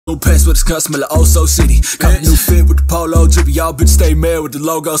New pants with the skunk smell like so city. Cop a new fit with the polo drippy. Y'all bitch stay mad with the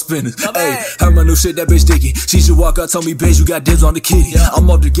logo spinners. Hey, heard my new shit, that bitch dicky. She should walk up, told me, bitch, you got dibs on the kitty.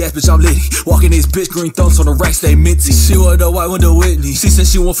 I'm off the gas, bitch, I'm litty. Walking this bitch, green thumps on the racks, they minty. She want the white window Whitney. She said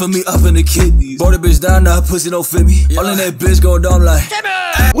she want for me up in the kidneys. Brought the bitch down, now her pussy don't fit me. All in that bitch going dumb like.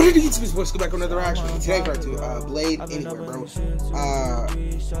 What did the YouTubers boys go back on another reaction? Today part 2, Bladee Anywhere, bro.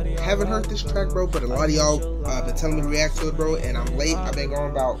 Haven't heard this track, bro, but a lot of y'all been telling me to react to it, bro, and I'm late. I've been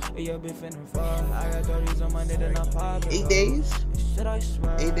going about 8 days.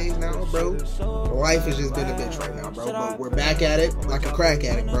 8 days now, bro. Life has just been a bitch right now, bro. But we're back at it like a crack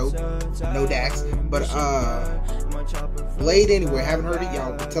addict, bro. No Dax. But Bladee Anywhere, haven't heard it.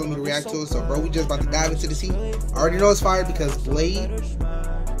 Y'all been telling me to react to it, so bro, we just about to dive into the scene. I already know it's fire because Bladee,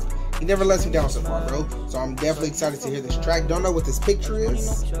 he never lets me down so far, bro. So I'm definitely excited to hear this track. Don't know what this picture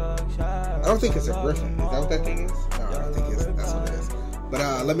is. I don't think it's a griffin. Is that what that thing is? No, I don't think that's what it is. But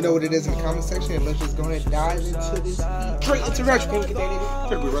let me know what it is in the comment section, and let's just go ahead and dive into this straight into reaction. Can we get that nigga?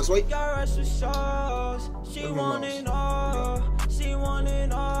 Try to be Russ, wait.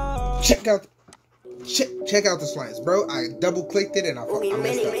 Check out the slides, bro. I double clicked it and I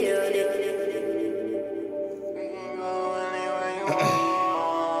messed up.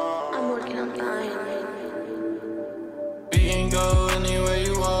 I'm working on mine. We can go anywhere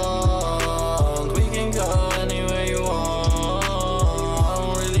you want. We can go anywhere you want. I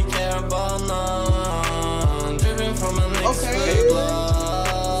don't really care about none. Dripping from a nigga's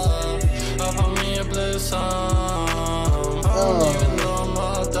blood. I found me a blue sun. I don't even know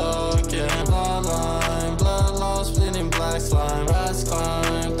my dog. Yeah, blood lost, bleeding black slime. Rats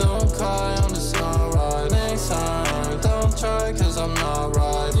climb, don't cry, I'm just not right. Next time, don't try, cause I'm not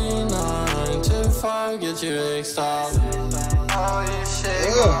right. D9 to 5, get you exiled. Oh, you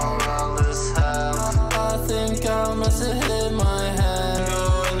shake around this head. I think I must have hit my head.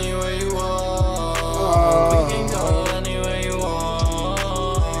 Go anywhere you want. We can go anywhere you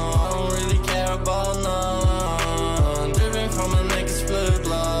want. I don't really care about none. Dripping from a nigga's blue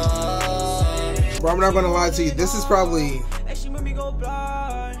blood. Bro, I'm not gonna lie to you. This is probably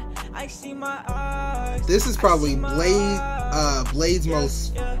Blade's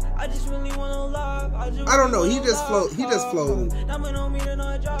most. I don't know. He just flowed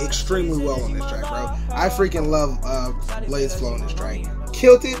extremely well on this track, bro. I freaking love Blade's flow on this track.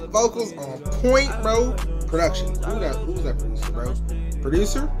 Killed it. Vocals on point, bro. Production. Who's that producer, bro?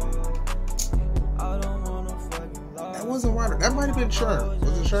 Producer? That wasn't Ryder. That might have been Sherm.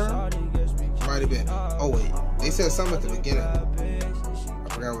 Was it Sherm? Might have been. Oh wait, they said something at the beginning. I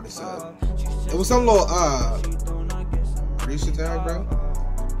forgot what it said. It was some little producer tag, bro.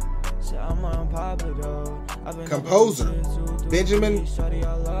 Composer Benjamin,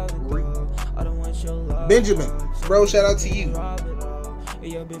 bro, shout out to you.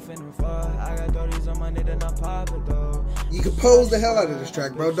 You composed the hell out of this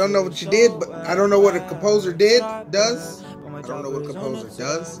track, bro. Don't know what you did, but I don't know what a composer does. I don't know what a composer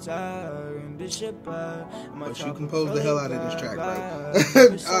does, but you composed the hell out of this track, bro.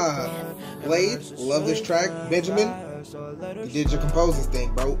 Bladee, love this track. Benjamin, you did your composing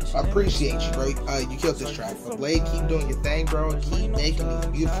thing, bro. I appreciate you, bro. You killed this track. But Bladee, keep doing your thing, bro. Keep making these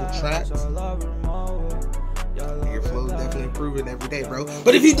beautiful tracks. Your flow is definitely improving every day, bro.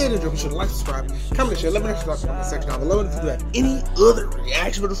 But if you did enjoy, be sure to like, subscribe, comment, share. Let me know in the comment section down below. And if you have any other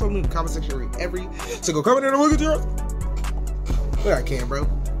reaction videos from me in the comment section, read every single comment and we'll get to yours. But I can, bro.